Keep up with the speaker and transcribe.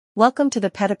Welcome to the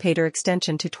Petapator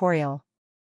extension tutorial.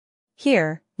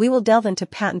 Here, we will delve into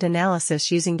patent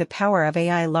analysis using the power of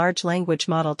AI large language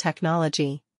model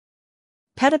technology.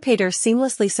 Petapator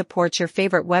seamlessly supports your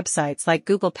favorite websites like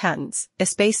Google Patents,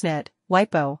 Espacenet,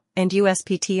 WIPO, and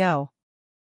USPTO.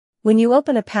 When you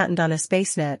open a patent on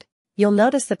Espacenet, you'll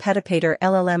notice the Petapator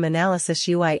LLM Analysis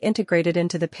UI integrated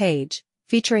into the page,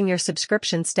 featuring your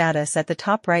subscription status at the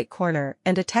top right corner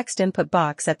and a text input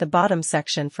box at the bottom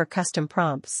section for custom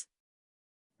prompts.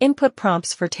 Input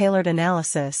prompts for tailored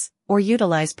analysis, or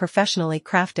utilize professionally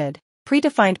crafted,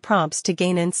 predefined prompts to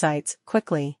gain insights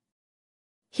quickly.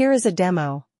 Here is a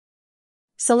demo.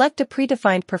 Select a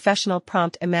predefined professional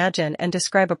prompt. Imagine and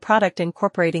describe a product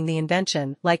incorporating the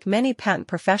invention like many patent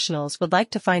professionals would like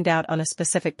to find out on a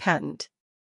specific patent.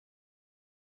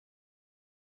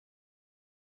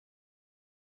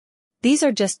 These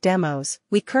are just demos.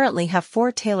 We currently have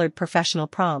 4 tailored professional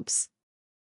prompts.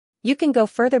 You can go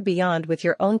further beyond with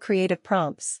your own creative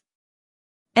prompts.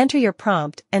 Enter your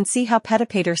prompt and see how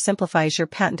Petapator simplifies your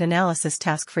patent analysis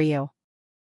task for you.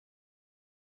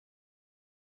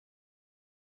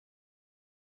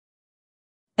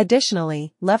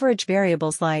 Additionally, leverage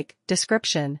variables like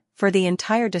description for the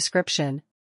entire description,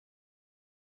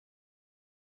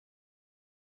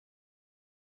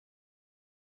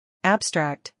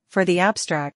 abstract for the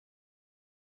abstract,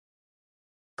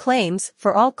 claims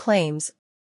for all claims,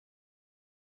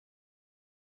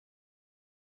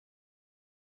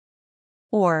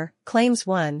 or claims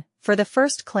 1 for the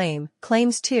first claim,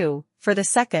 claims 2 for the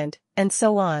second, and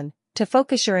so on, to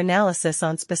focus your analysis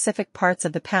on specific parts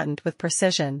of the patent with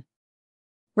precision.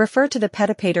 Refer to the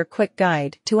Petapator Quick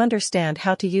Guide to understand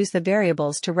how to use the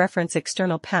variables to reference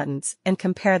external patents and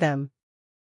compare them.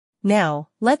 Now,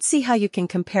 let's see how you can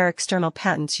compare external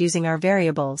patents using our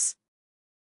variables.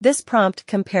 This prompt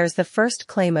compares the first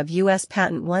claim of U.S.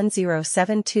 Patent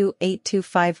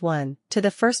 10728251 to the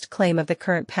first claim of the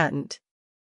current patent.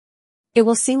 It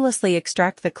will seamlessly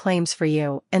extract the claims for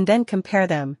you and then compare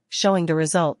them, showing the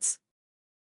results.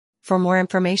 For more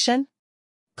information,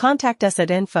 contact us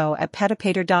at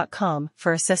info@petapator.com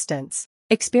for assistance.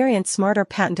 Experience smarter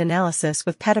patent analysis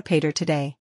with Petapator today.